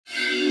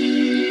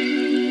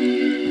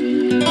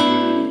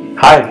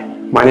Hi,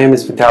 my name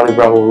is Vitaly.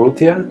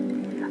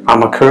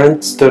 I'm a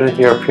current student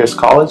here at Pierce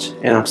College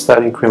and I'm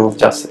studying criminal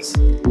justice.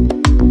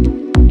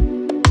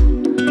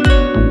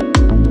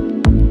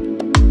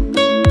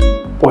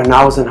 When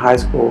I was in high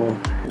school,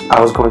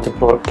 I was going to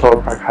Clover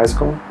Park High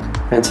School,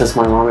 and since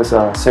my mom is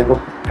a single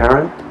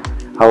parent,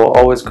 I will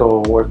always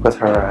go work with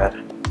her at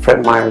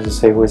Fred Meyer's to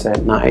Safeways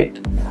at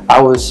night.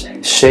 I was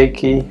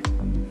shaky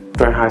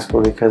during high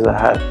school because I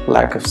had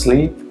lack of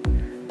sleep,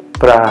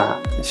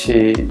 but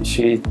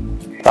she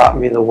taught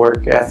me the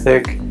work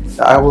ethic.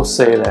 I will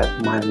say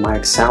that my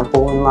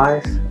example in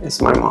life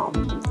is my mom,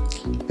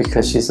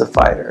 because she's a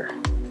fighter.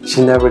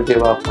 She never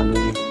gave up on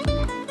me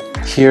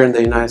here in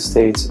the United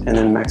States and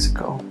in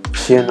Mexico.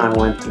 She and I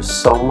went through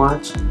so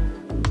much.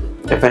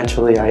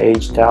 Eventually I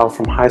aged out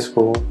from high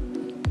school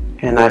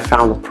and I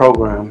found a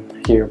program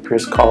here at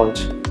Pierce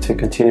College to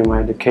continue my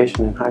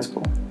education in high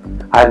school.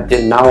 I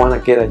did not want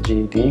to get a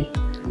GED,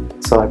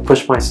 so I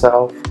pushed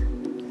myself,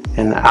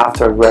 and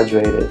after I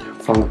graduated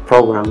from the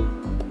program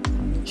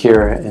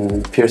here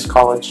in Pierce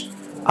College,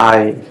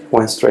 I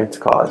went straight to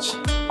college.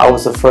 I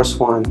was the first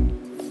one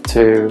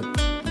to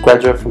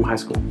graduate from high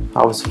school.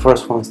 I was the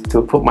first one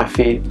to put my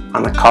feet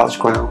on the college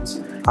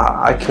grounds.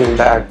 I came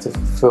back to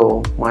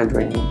fulfill my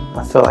dream.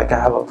 I feel like I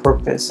have a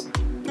purpose,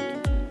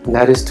 and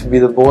that is to be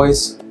the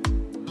voice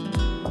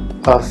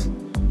of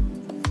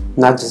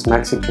not just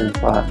Mexican,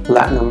 but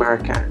Latin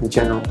America in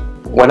general.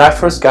 When I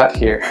first got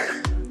here,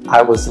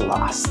 I was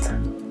lost.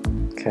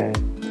 Okay,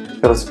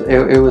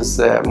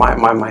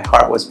 my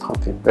heart was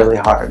pumping really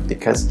hard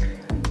because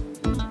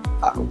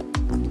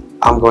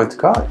I'm going to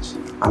college.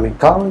 I'm in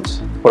college.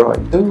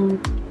 What do?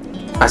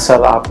 I saw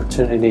the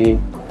opportunity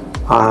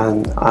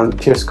on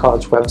Pierce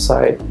College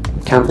website,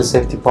 campus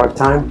safety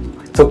part-time.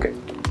 I took it.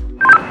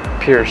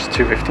 Pierce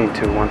 215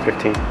 to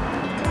 115.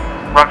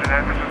 Roger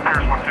that, this is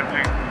Pierce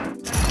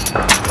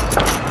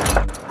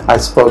 115. I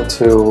spoke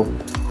to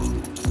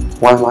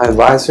one of my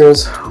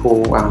advisors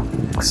who,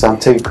 because I'm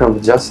taking criminal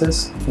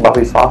justice,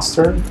 Bobby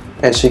Foster,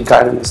 and she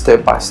guided me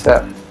step by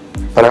step.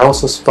 But I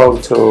also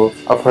spoke to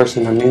a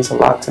person that means a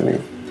lot to me.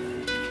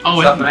 Oh,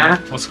 what's up,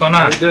 man? What's going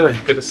on? How you doing?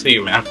 Good to see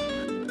you, man.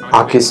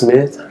 Aki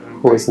Smith,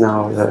 who is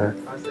now the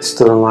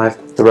Student Life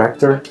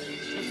Director.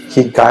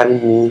 He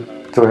guided me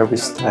through every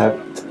step.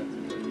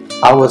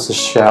 I was a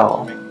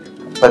shell,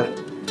 but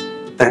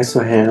thanks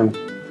to him,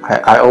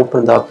 I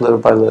opened up little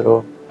by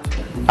little.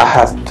 I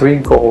have 3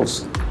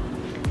 goals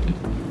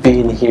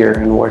being here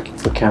and working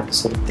for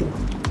campus safety.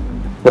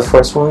 The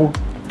first one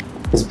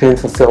is being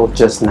fulfilled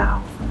just now,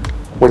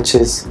 which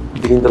is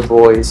being the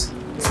voice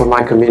for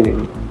my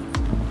community,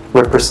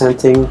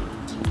 representing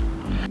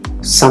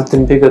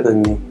something bigger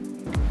than me.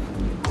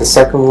 The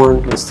second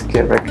one is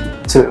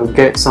to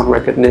get some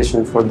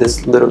recognition for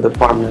this little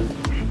department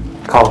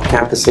called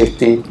campus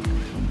safety.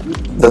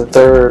 The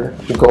third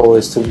goal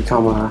is to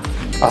become a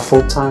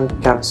full-time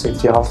campus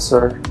safety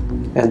officer,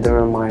 and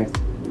during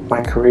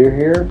my career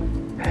here,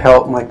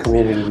 help my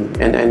community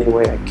in any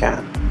way I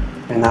can.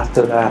 And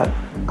after that,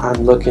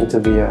 I'm looking to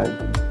be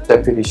a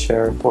deputy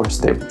sheriff or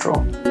state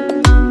patrol.